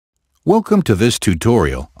Welcome to this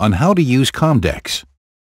tutorial on how to use COM-DEX.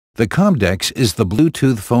 The COM-DEX is the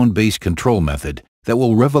Bluetooth phone-based control method that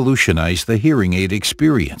will revolutionize the hearing aid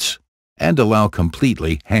experience and allow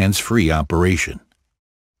completely hands-free operation.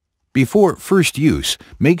 Before first use,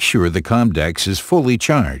 make sure the COM-DEX is fully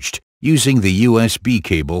charged using the USB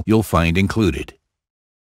cable you'll find included.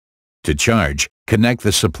 To charge, connect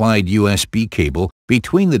the supplied USB cable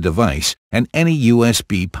between the device and any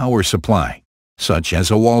USB power supply, such as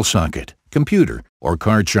a wall socket, computer, or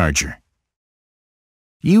car charger.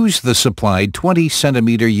 Use the supplied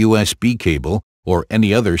 20cm USB cable or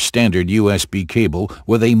any other standard USB cable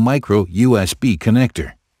with a micro USB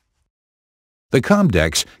connector. The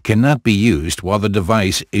COM-DEX cannot be used while the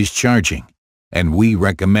device is charging, and we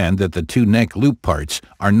recommend that the two neck loop parts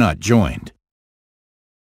are not joined.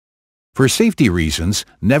 For safety reasons,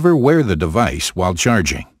 never wear the device while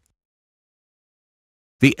charging.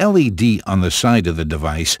 The LED on the side of the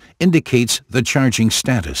device indicates the charging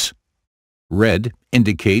status. Red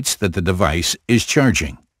indicates that the device is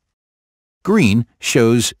charging. Green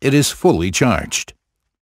shows it is fully charged.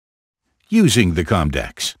 Using the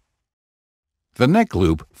COM-DEX. The neck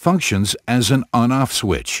loop functions as an on-off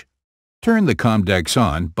switch. Turn the COM-DEX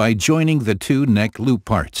on by joining the two neck loop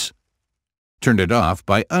parts. Turn it off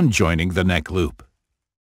by unjoining the neck loop.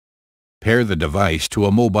 Pair the device to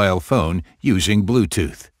a mobile phone using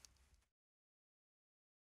Bluetooth.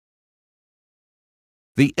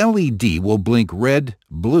 The LED will blink red,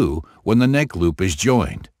 blue when the neck loop is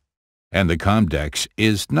joined, and the COM-DEX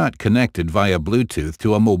is not connected via Bluetooth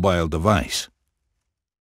to a mobile device.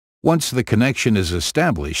 Once the connection is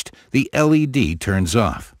established, the LED turns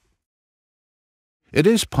off. It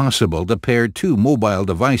is possible to pair two mobile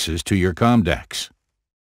devices to your COM-DEX.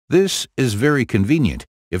 This is very convenient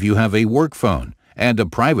if you have a work phone and a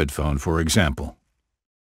private phone, for example.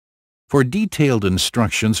 For detailed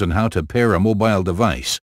instructions on how to pair a mobile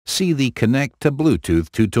device, see the Connect to Bluetooth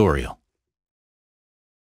tutorial.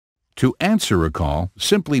 To answer a call,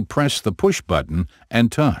 simply press the push button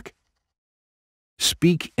and talk.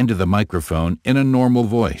 Speak into the microphone in a normal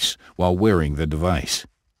voice while wearing the device.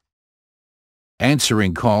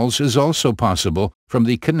 Answering calls is also possible from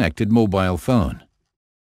the connected mobile phone.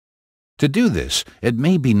 To do this, it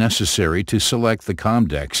may be necessary to select the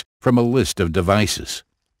COM-DEX from a list of devices.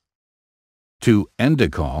 To end a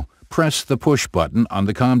call, press the push button on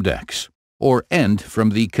the COM-DEX, or end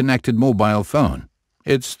from the connected mobile phone.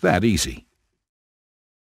 It's that easy.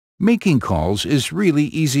 Making calls is really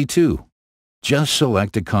easy too. Just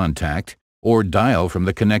select a contact or dial from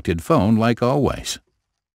the connected phone like always.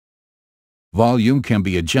 Volume can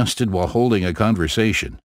be adjusted while holding a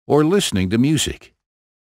conversation or listening to music.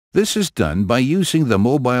 This is done by using the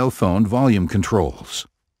mobile phone volume controls.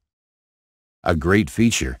 A great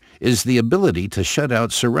feature is the ability to shut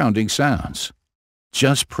out surrounding sounds.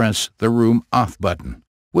 Just press the Room Off button,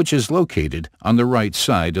 which is located on the right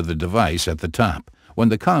side of the device at the top when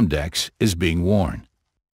the COM-DEX is being worn.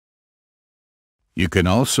 You can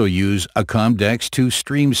also use a COM-DEX to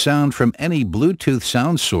stream sound from any Bluetooth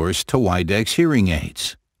sound source to Widex hearing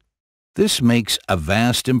aids. This makes a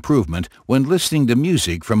vast improvement when listening to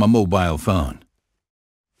music from a mobile phone.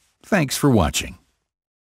 Thanks for watching.